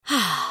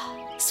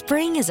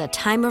Spring is a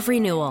time of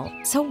renewal,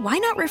 so why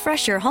not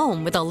refresh your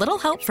home with a little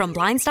help from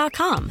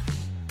Blinds.com?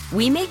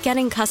 We make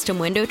getting custom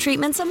window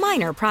treatments a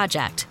minor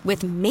project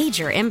with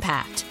major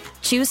impact.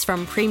 Choose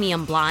from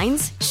premium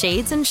blinds,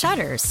 shades, and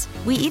shutters.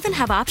 We even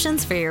have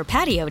options for your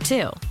patio,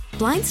 too.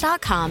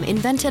 Blinds.com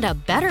invented a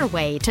better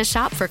way to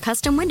shop for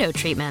custom window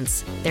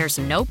treatments. There's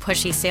no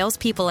pushy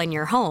salespeople in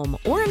your home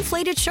or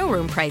inflated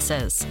showroom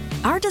prices.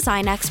 Our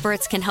design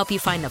experts can help you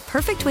find the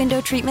perfect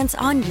window treatments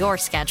on your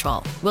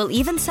schedule. We'll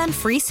even send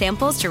free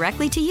samples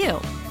directly to you.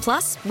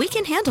 Plus, we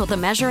can handle the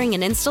measuring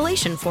and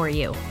installation for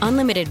you.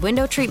 Unlimited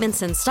window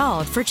treatments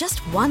installed for just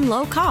one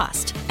low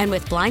cost. And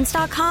with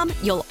Blinds.com,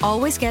 you'll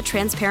always get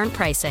transparent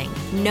pricing.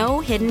 No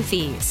hidden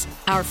fees.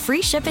 Our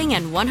free shipping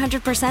and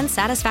 100%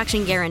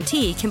 satisfaction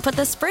guarantee can put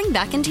the spring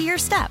back into your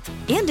step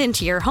and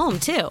into your home,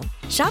 too.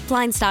 Shop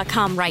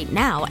Blinds.com right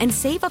now and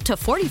save up to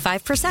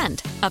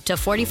 45%. Up to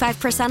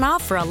 45%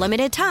 off for a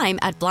limited time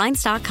at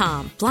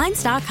Blinds.com.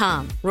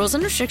 Blinds.com. Rules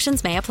and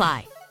restrictions may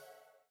apply.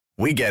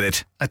 We get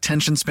it.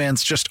 Attention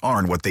spans just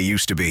aren't what they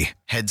used to be.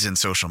 Heads in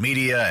social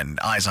media and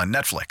eyes on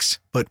Netflix.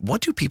 But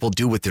what do people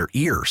do with their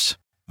ears?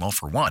 Well,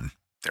 for one,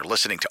 they're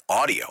listening to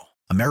audio.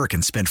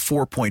 Americans spend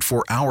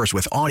 4.4 hours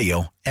with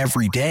audio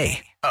every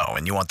day. Oh,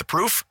 and you want the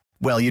proof?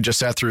 Well, you just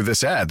sat through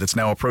this ad that's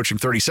now approaching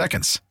 30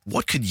 seconds.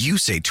 What could you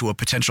say to a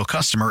potential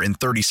customer in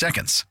 30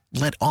 seconds?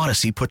 Let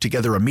Odyssey put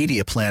together a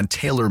media plan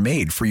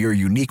tailor-made for your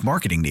unique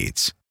marketing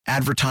needs.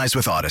 Advertise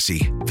with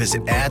Odyssey.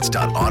 Visit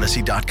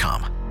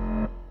ads.odyssey.com.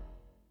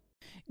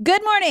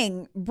 Good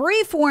morning.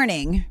 Brief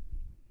warning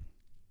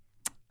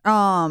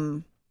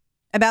about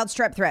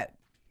strep throat.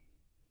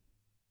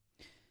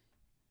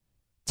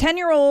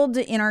 10-year-old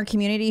in our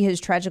community has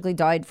tragically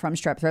died from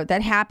strep throat.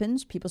 That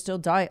happens. People still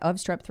die of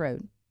strep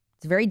throat.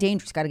 It's very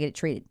dangerous. Got to get it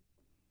treated.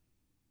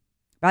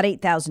 About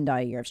 8,000 die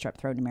a year of strep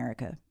throat in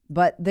America.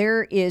 But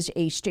there is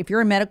if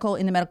you're in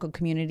the medical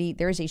community,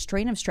 there is a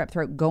strain of strep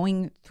throat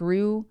going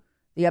through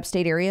the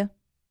upstate area.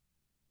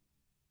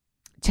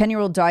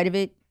 10-year-old died of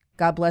it.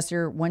 God bless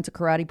her. Went to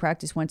karate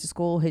practice, went to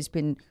school, has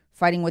been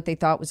fighting what they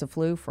thought was a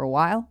flu for a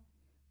while.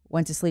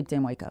 Went to sleep,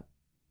 didn't wake up.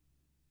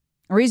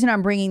 The reason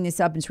I'm bringing this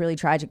up, and it's really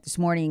tragic this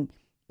morning,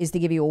 is to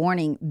give you a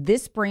warning.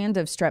 This brand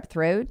of strep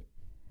throat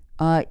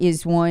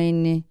is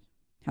one,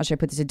 how should I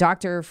put this? A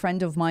doctor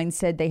friend of mine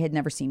said they had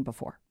never seen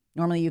before.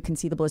 Normally you can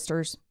see the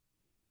blisters.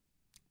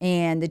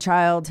 And the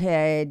child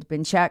had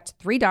been checked,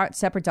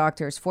 separate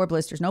doctors, 4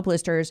 blisters, no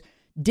blisters,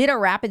 did a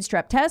rapid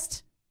strep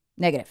test,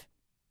 negative.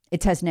 It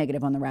tests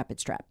negative on the rapid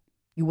strep.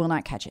 You will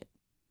not catch it.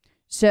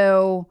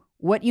 So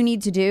what you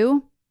need to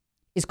do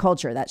is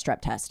culture that strep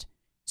test.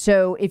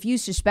 So if you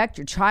suspect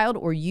your child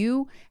or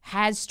you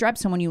has strep,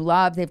 someone you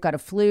love, they've got a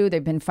flu,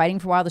 they've been fighting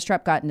for a while, the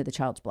strep got into the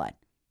child's blood.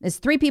 There's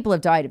 3 people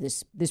have died of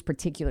this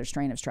particular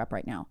strain of strep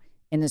right now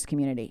in this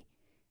community.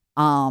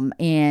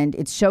 And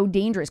it's so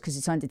dangerous because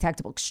it's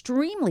undetectable,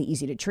 extremely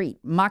easy to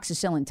treat.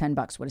 Moxicillin,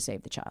 $10 would have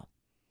saved the child.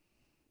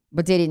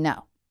 But they didn't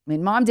know. I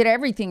mean, mom did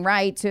everything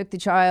right, took the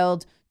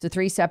child to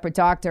 3 separate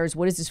doctors.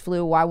 What is this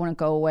flu? Why won't it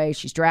go away?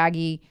 She's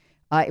draggy.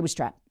 It was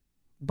strep.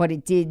 But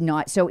it did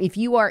not. So if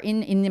you are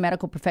in the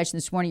medical profession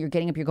this morning, you're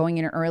getting up, you're going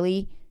in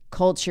early,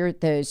 culture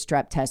the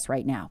strep test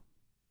right now.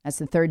 That's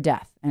the 3rd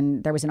death.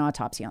 And there was an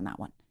autopsy on that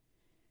one.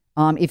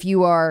 If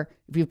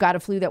you've got a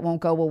flu that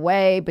won't go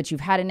away, but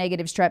you've had a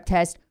negative strep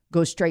test,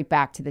 go straight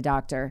back to the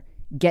doctor.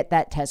 Get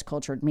that test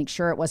cultured. Make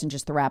sure it wasn't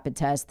just the rapid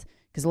test,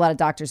 because a lot of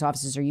doctors'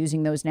 offices are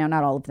using those now.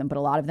 Not all of them, but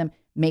a lot of them.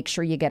 Make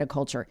sure you get a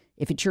culture.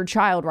 If it's your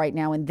child right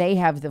now and they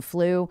have the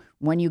flu,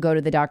 when you go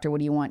to the doctor, what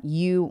do you want?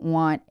 You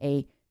want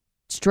a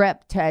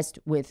strep test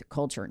with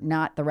culture,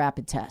 not the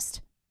rapid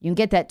test. You can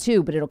get that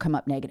too, but it'll come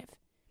up negative.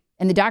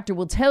 And the doctor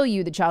will tell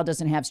you the child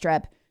doesn't have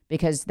strep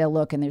because they'll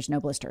look and there's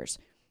no blisters.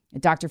 A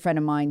doctor friend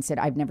of mine said,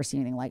 I've never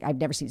seen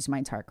this in my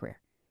entire career.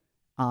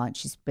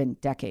 She's been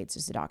decades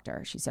as a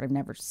doctor. She said, I've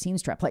never seen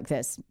strep like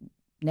this.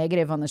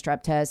 Negative on the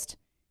strep test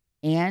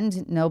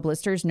and no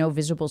blisters, no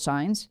visible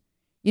signs.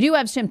 You do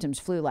have symptoms,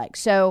 flu-like.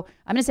 So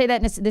I'm going to say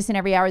that this in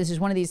every hour. This is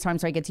one of these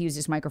times where I get to use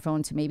this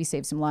microphone to maybe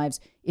save some lives.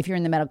 If you're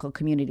in the medical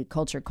community,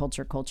 culture.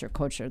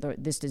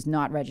 This does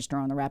not register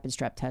on the rapid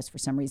strep test for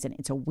some reason.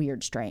 It's a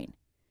weird strain.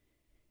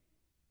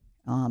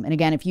 And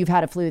again, if you've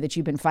had a flu that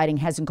you've been fighting,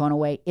 hasn't gone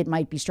away, it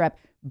might be strep.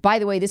 By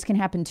the way, this can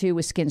happen too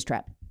with skin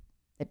strep,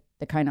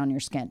 the kind on your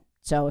skin.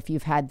 So if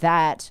you've had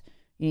that,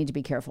 you need to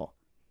be careful.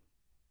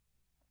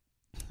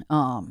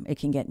 It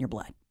can get in your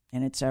blood.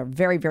 And it's a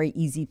very, very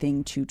easy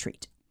thing to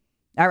treat.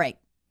 All right.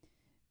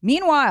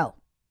 Meanwhile,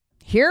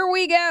 here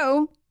we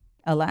go.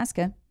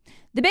 Alaska.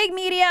 The big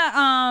media,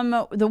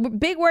 the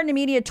big word in the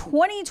media,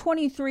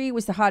 2023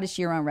 was the hottest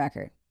year on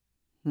record.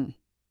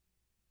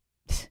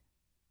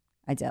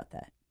 I doubt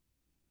that.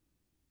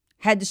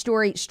 Had the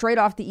story straight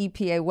off the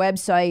EPA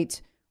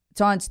website.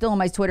 It's still on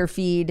my Twitter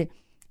feed.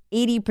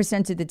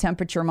 80% of the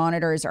temperature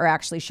monitors are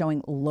actually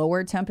showing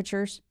lower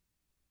temperatures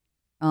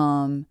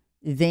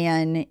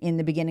than in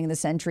the beginning of the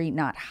century,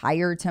 not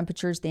higher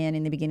temperatures than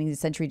in the beginning of the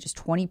century. Just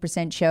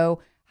 20%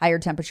 show higher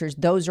temperatures.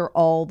 Those are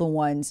all the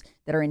ones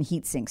that are in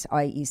heat sinks,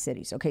 i.e.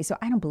 cities. Okay, so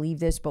I don't believe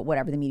this, but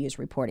whatever, the media is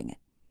reporting it.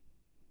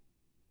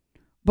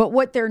 But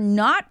what they're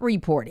not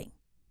reporting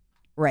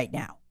right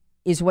now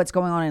is what's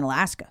going on in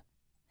Alaska.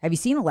 Have you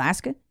seen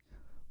Alaska?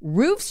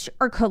 Roofs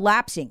are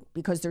collapsing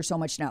because there's so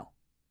much snow.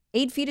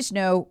 8 feet of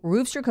snow,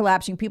 roofs are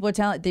collapsing. People are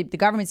telling the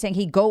government's saying,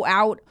 hey, go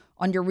out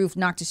on your roof,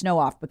 knock the snow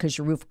off because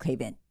your roof will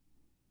cave in.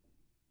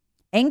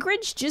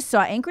 Anchorage,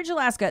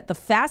 Alaska, the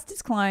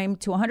fastest climb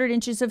to 100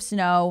 inches of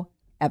snow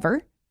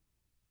ever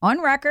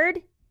on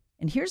record.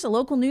 And here's a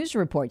local news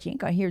report. You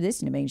ain't going to hear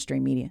this in the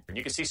mainstream media.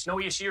 You can see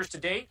snowiest years to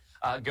date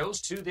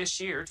goes to this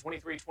year,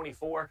 23-24,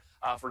 for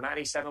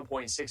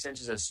 97.6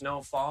 inches of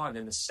snowfall. And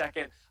then the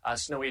second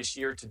snowiest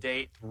year to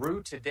date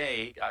through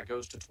today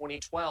goes to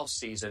 2012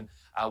 season,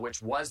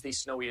 which was the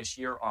snowiest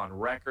year on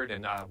record.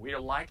 And we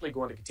are likely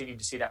going to continue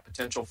to see that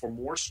potential for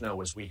more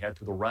snow as we head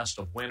through the rest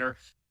of winter.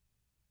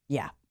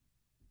 Yeah.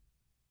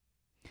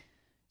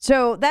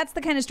 So that's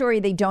the kind of story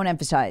they don't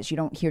emphasize. You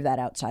don't hear that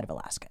outside of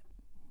Alaska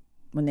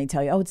when they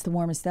tell you, oh, it's the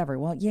warmest ever.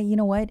 Well, yeah, you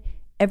know what?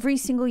 Every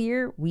single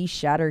year we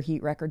shatter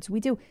heat records. We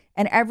do.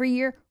 And every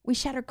year we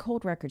shatter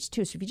cold records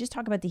too. So if you just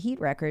talk about the heat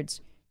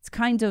records, it's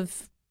kind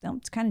of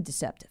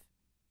deceptive.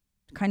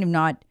 It's kind of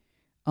not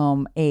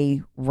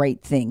a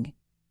right thing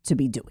to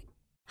be doing.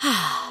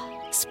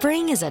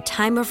 Spring is a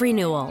time of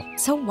renewal.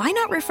 So why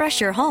not refresh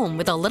your home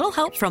with a little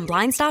help from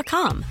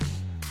Blinds.com?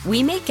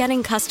 We make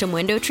getting custom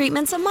window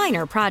treatments a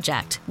minor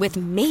project with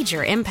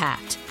major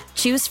impact.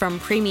 Choose from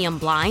premium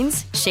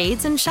blinds,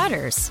 shades, and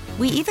shutters.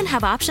 We even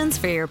have options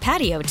for your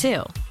patio,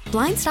 too.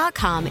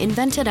 Blinds.com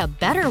invented a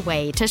better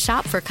way to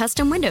shop for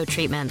custom window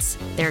treatments.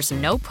 There's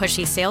no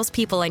pushy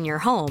salespeople in your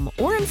home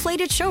or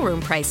inflated showroom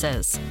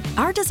prices.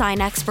 Our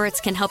design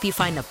experts can help you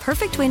find the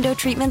perfect window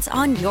treatments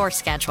on your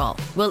schedule.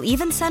 We'll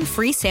even send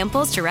free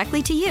samples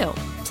directly to you.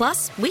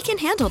 Plus, we can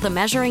handle the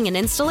measuring and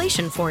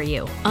installation for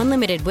you.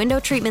 Unlimited window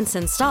treatments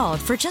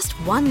installed for just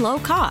one low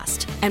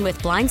cost. And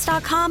with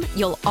Blinds.com,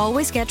 you'll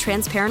always get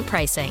transparent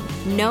pricing.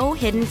 No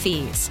hidden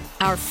fees.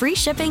 Our free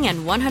shipping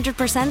and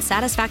 100%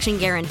 satisfaction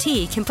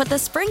guarantee can put the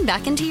spring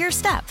back into your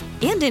step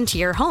and into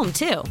your home,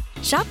 too.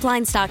 Shop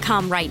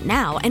Blinds.com right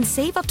now and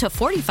save up to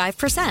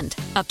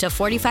 45%. Up to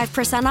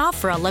 45% off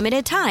for a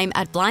limited time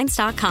at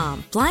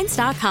Blinds.com.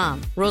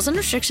 Blinds.com. Rules and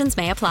restrictions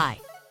may apply.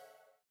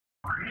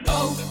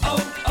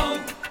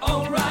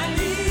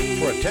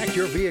 O'Reilly. Protect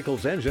your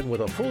vehicle's engine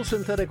with a full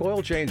synthetic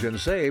oil change and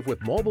save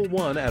with Mobile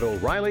One at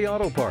O'Reilly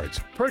Auto Parts.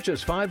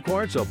 Purchase 5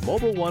 quarts of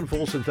Mobile One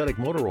full synthetic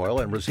motor oil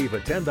and receive a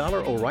 $10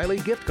 O'Reilly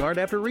gift card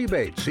after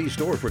rebate. See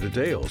store for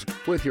details.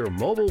 With your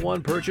Mobile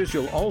One purchase,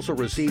 you'll also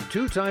receive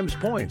 2 times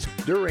points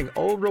during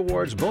O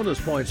Rewards Bonus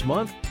Points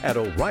Month at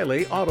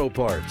O'Reilly Auto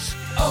Parts.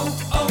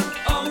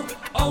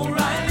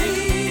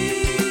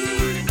 O'Reilly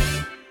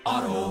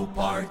Auto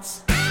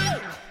Parts.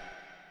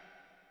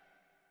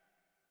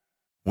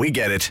 We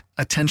get it.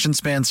 Attention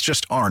spans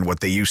just aren't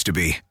what they used to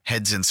be.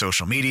 Heads in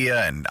social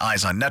media and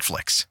eyes on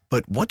Netflix.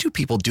 But what do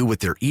people do with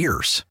their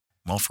ears?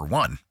 Well, for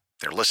one,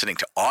 they're listening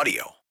to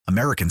audio.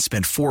 Americans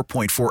spend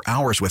 4.4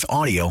 hours with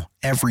audio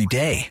every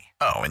day.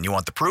 Oh, and you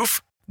want the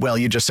proof? Well,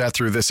 you just sat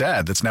through this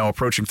ad that's now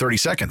approaching 30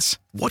 seconds.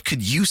 What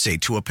could you say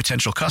to a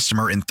potential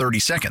customer in 30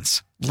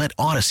 seconds? Let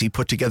Odyssey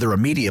put together a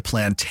media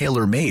plan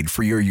tailor-made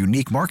for your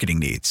unique marketing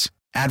needs.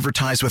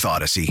 Advertise with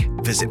Odyssey.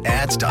 Visit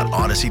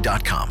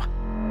ads.odyssey.com.